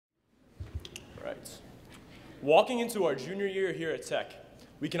Walking into our junior year here at Tech,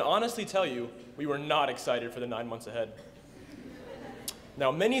 we can honestly tell you we were not excited for the 9 months ahead.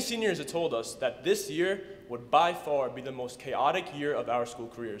 Now, many seniors have told us that this year would by far be the most chaotic year of our school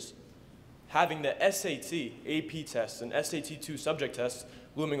careers. Having the SAT, AP tests, and SAT-2 subject tests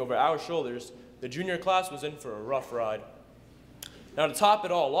looming over our shoulders, the junior class was in for a rough ride. Now, to top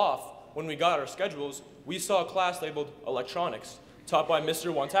it all off, when we got our schedules, we saw a class labeled Electronics, taught by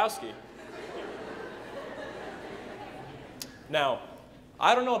Mr. Wantowski. Now,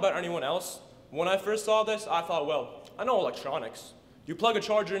 I don't know about anyone else. When I first saw this, I thought, well, I know electronics. You plug a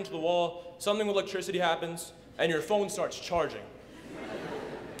charger into the wall, something with electricity happens, and your phone starts charging.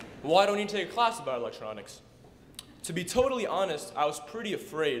 Why don't you take a class about electronics? To be totally honest, I was pretty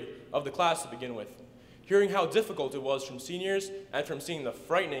afraid of the class to begin with. Hearing how difficult it was from seniors and from seeing the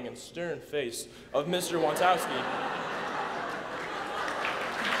frightening and stern face of Mr. Wantowski.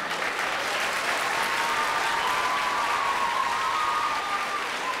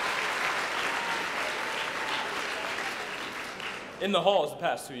 In the halls the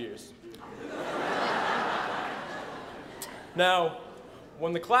past 2 years. Now,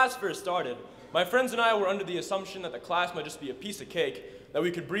 when the class first started, my friends and I were under the assumption that the class might just be a piece of cake that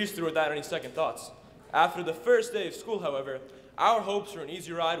we could breeze through without any second thoughts. After the first day of school, however, our hopes for an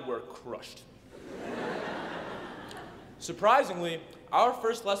easy ride were crushed. Surprisingly, our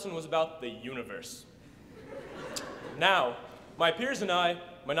first lesson was about the universe. Now, my peers and I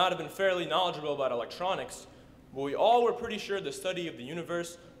might not have been fairly knowledgeable about electronics, but we all were pretty sure the study of the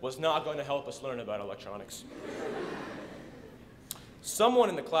universe was not going to help us learn about electronics. Someone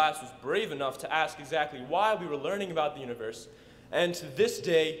in the class was brave enough to ask exactly why we were learning about the universe, and to this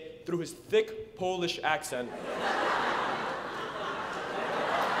day, through his thick Polish accent,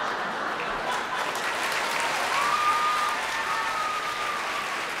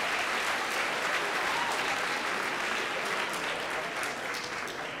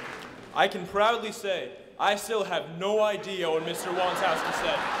 I can proudly say I still have no idea what Mr. Wantowski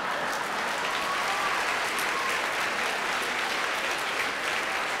said.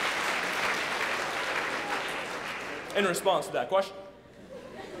 In response to that question.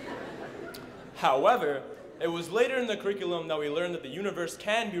 However, it was later in the curriculum that we learned that the universe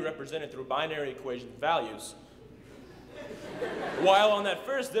can be represented through binary equation values. While on that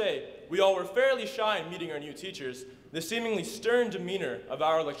first day, we all were fairly shy in meeting our new teachers, the seemingly stern demeanor of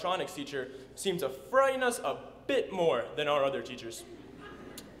our electronics teacher seemed to frighten us a bit more than our other teachers.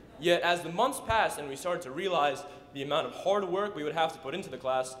 Yet as the months passed and we started to realize the amount of hard work we would have to put into the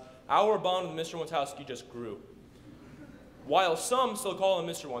class, our bond with Mr. Wantowski just grew. While some still call him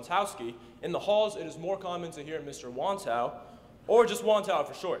Mr. Wantowski, in the halls it is more common to hear Mr. Wantow, or just Wantow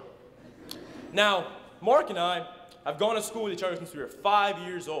for short. Now, Mark and I have gone to school with each other since we were 5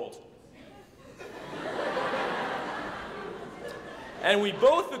 years old. And we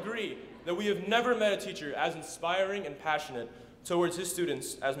both agree that we have never met a teacher as inspiring and passionate towards his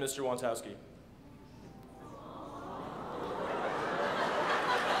students as Mr. Wantowski.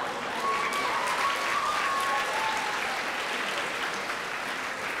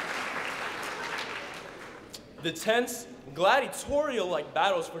 The tense, gladiatorial-like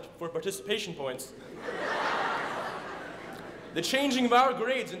battles for participation points, the changing of our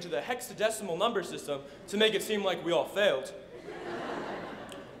grades into the hexadecimal number system to make it seem like we all failed,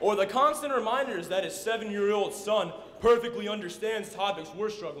 or the constant reminders that his 7-year-old son perfectly understands topics we're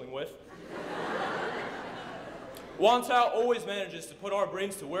struggling with. Wantow always manages to put our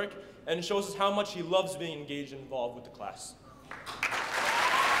brains to work and shows us how much he loves being engaged and involved with the class.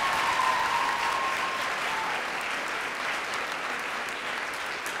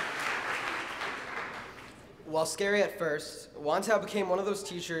 While scary at first, Wantow became one of those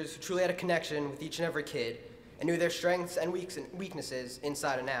teachers who truly had a connection with each and every kid and knew their strengths and weaknesses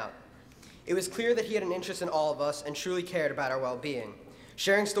inside and out. It was clear that he had an interest in all of us and truly cared about our well-being.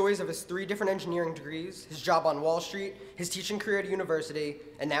 Sharing stories of his 3 different engineering degrees, his job on Wall Street, his teaching career at university,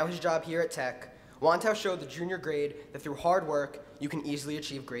 and now his job here at Tech, Wantow showed the junior grade that through hard work, you can easily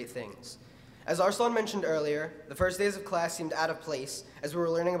achieve great things. As Arslan mentioned earlier, the first days of class seemed out of place as we were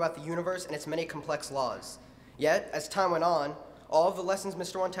learning about the universe and its many complex laws. Yet, as time went on, all of the lessons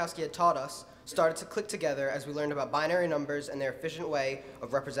Mr. Wantowski had taught us started to click together as we learned about binary numbers and their efficient way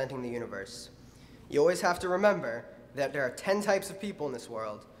of representing the universe. You always have to remember that there are 10 types of people in this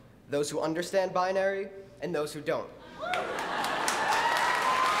world, those who understand binary and those who don't.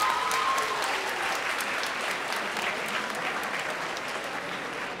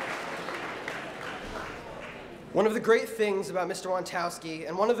 One of the great things about Mr. Wantowski,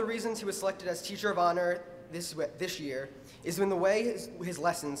 and one of the reasons he was selected as Teacher of Honor this year is in the way his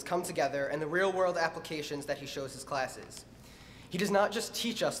lessons come together and the real-world applications that he shows his classes. He does not just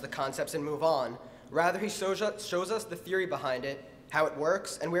teach us the concepts and move on. Rather, he shows us the theory behind it, how it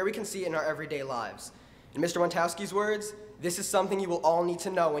works, and where we can see it in our everyday lives. In Mr. Wentowski's words, this is something you will all need to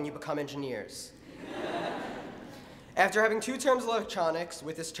know when you become engineers. After having 2 terms of electronics,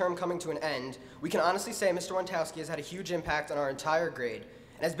 with this term coming to an end, we can honestly say Mr. Wentowski has had a huge impact on our entire grade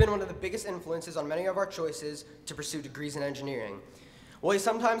and has been one of the biggest influences on many of our choices to pursue degrees in engineering. While he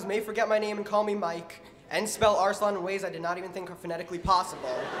sometimes may forget my name and call me Mike, and spell Arslan in ways I did not even think are phonetically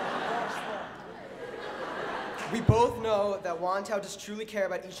possible, we both know that Wantow does truly care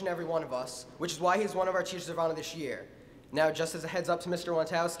about each and every one of us, which is why he's one of our Teachers of Honor this year. Now, just as a heads up to Mr.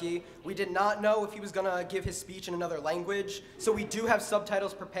 Wentowski, we did not know if he was gonna give his speech in another language, so we do have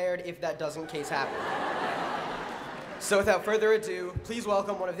subtitles prepared if that doesn't case happen. So without further ado, please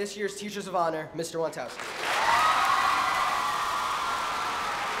welcome one of this year's Teachers of Honor, Mr. Wentowski.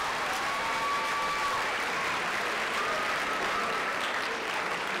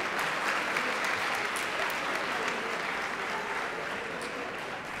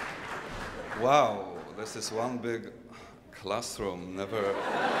 Wow, this is one big classroom.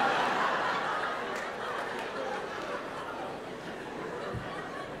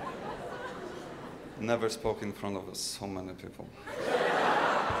 Never spoke in front of so many people.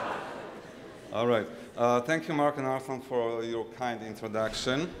 All right. Thank you, Mark and Arthur, for your kind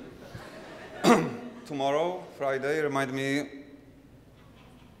introduction. Tomorrow, Friday, remind me,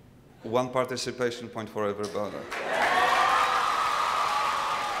 1 participation point for everybody.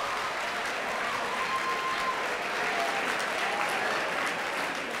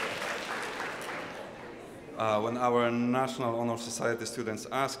 When our National Honor Society students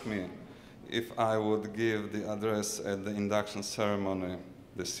asked me if I would give the address at the induction ceremony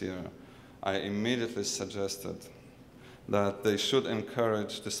this year, I immediately suggested that they should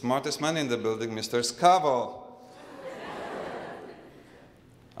encourage the smartest man in the building, Mr. Scavo,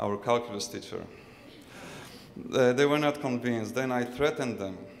 our calculus teacher. They were not convinced. Then I threatened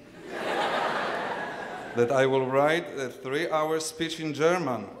them that I will write a 3-hour speech in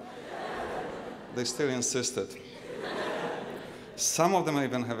German. They still insisted. Some of them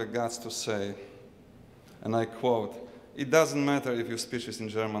even have the guts to say, and I quote, "It doesn't matter if your speech is in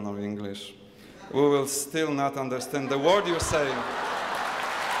German or English. We will still not understand the word you're saying."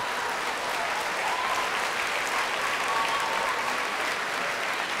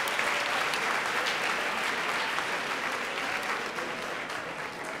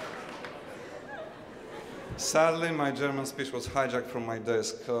 Sadly, my German speech was hijacked from my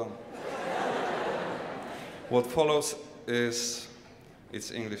desk. What follows is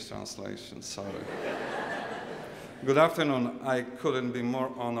its English translation, sorry. Good afternoon. I couldn't be more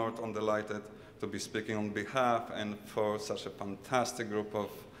honored and delighted to be speaking on behalf and for such a fantastic group of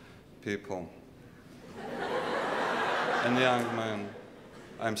people and young men.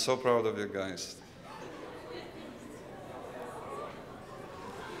 I'm so proud of you guys.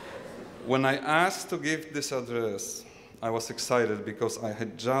 When I asked to give this address, I was excited because I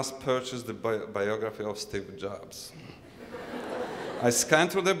had just purchased the biography of Steve Jobs. I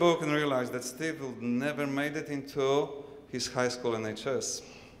scanned through the book and realized that Steve would never made it into his high school NHS.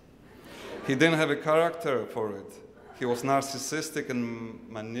 He didn't have a character for it. He was narcissistic and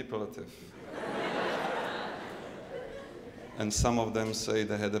manipulative. And some of them say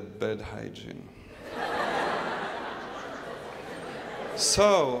they had a bad hygiene.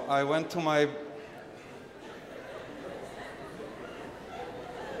 So I went to my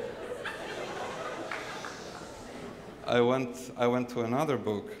I went to another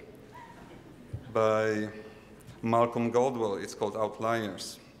book by Malcolm Gladwell. It's called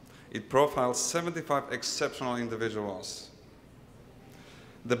Outliers. It profiles 75 exceptional individuals,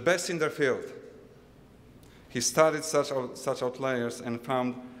 the best in their field. He studied such outliers and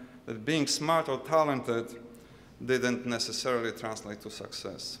found that being smart or talented didn't necessarily translate to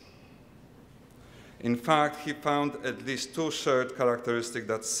success. In fact, he found at least 2 shared characteristics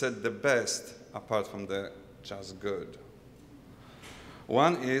that set the best apart from the just good.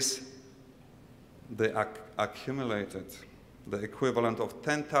 One is they accumulated the equivalent of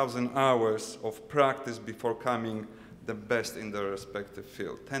 10,000 hours of practice before becoming the best in their respective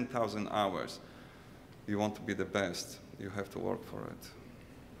field. 10,000 hours. You want to be the best, you have to work for it.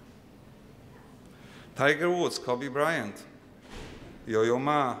 Tiger Woods, Kobe Bryant, Yo-Yo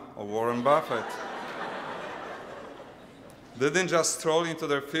Ma, or Warren Buffett didn't just stroll into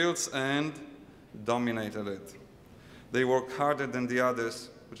their fields and dominated it. They worked harder than the others,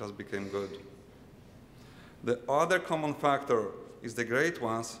 which just became good. The other common factor is the great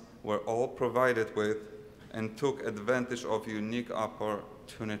ones were all provided with and took advantage of unique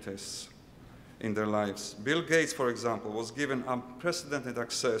opportunities in their lives. Bill Gates, for example, was given unprecedented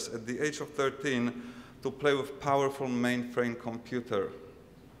access at the age of 13 to play with powerful mainframe computer.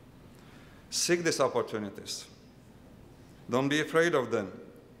 Seek these opportunities. Don't be afraid of them.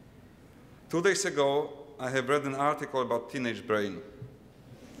 2 days ago, I have read an article about teenage brain.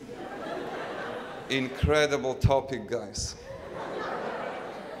 Incredible topic, guys.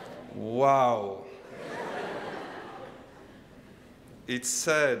 Wow. It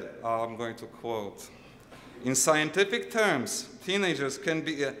said, I'm going to quote, "In scientific terms, teenagers can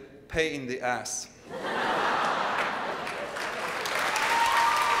be a pain in the ass."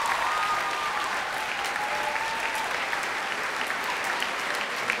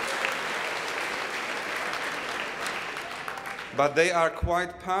 But they are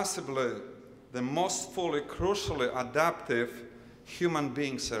quite possibly the most fully, crucially adaptive human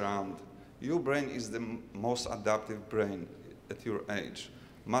beings around. Your brain is the most adaptive brain at your age,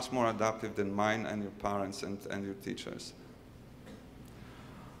 much more adaptive than mine and your parents and your teachers.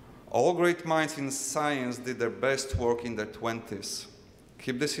 All great minds in science did their best work in their 20s.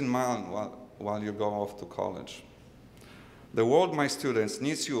 Keep this in mind while you go off to college. The world, my students,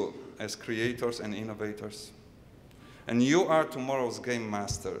 needs you as creators and innovators. And you are tomorrow's game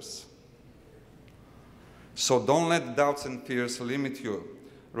masters. So don't let doubts and fears limit you.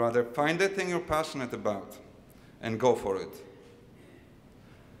 Rather, find the thing you're passionate about and go for it.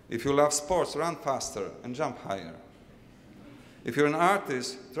 If you love sports, run faster and jump higher. If you're an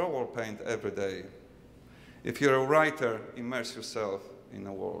artist, draw or paint every day. If you're a writer, immerse yourself in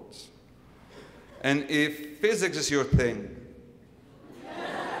the words. And if physics is your thing,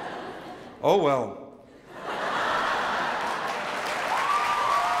 oh well.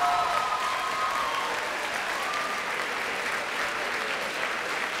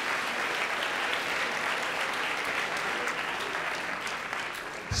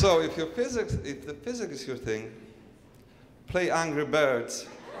 So if the physics is your thing, play Angry Birds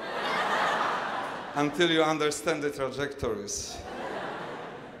until you understand the trajectories.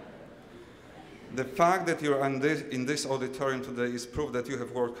 The fact that you're in this auditorium today is proof that you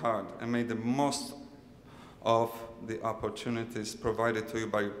have worked hard and made the most of the opportunities provided to you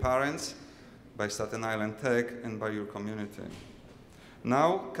by your parents, by Staten Island Tech, and by your community.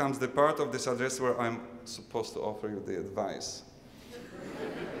 Now comes the part of this address where I'm supposed to offer you the advice.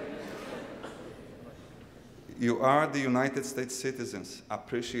 You are the United States citizens.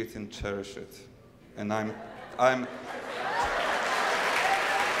 Appreciate and cherish it. And I'm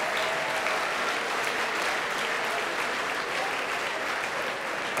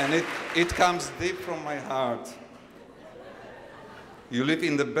and it comes deep from my heart. You live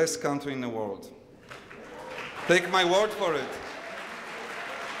in the best country in the world. Take my word for it.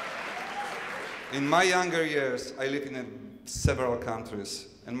 In my younger years, I lived in several countries,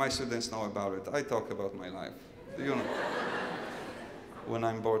 and my students know about it. I talk about my life, you know, when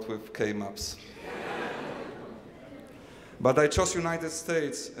I'm bored with K-maps. But I chose United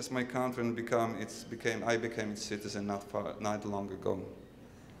States as my country and I became its citizen not long ago.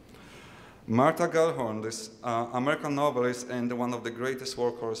 Martha Gellhorn, this American novelist and one of the greatest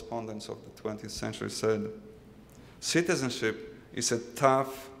war correspondents of the 20th century, said, "Citizenship is a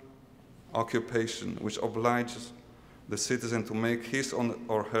tough occupation which obliges the citizen to make his own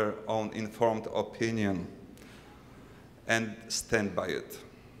or her own informed opinion and stand by it.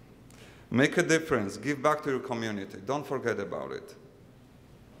 Make a difference, give back to your community, don't forget about it.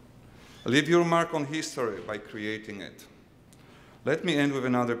 Leave your mark on history by creating it." Let me end with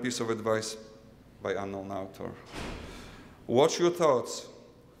another piece of advice by unknown author. Watch your thoughts,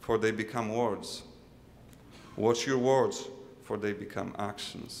 for they become words. Watch your words, for they become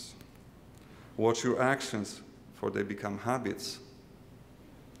actions. Watch your actions, for they become habits.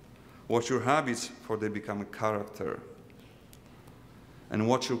 Watch your habits, for they become a character. And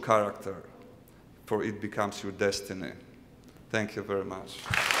watch your character, for it becomes your destiny. Thank you very much.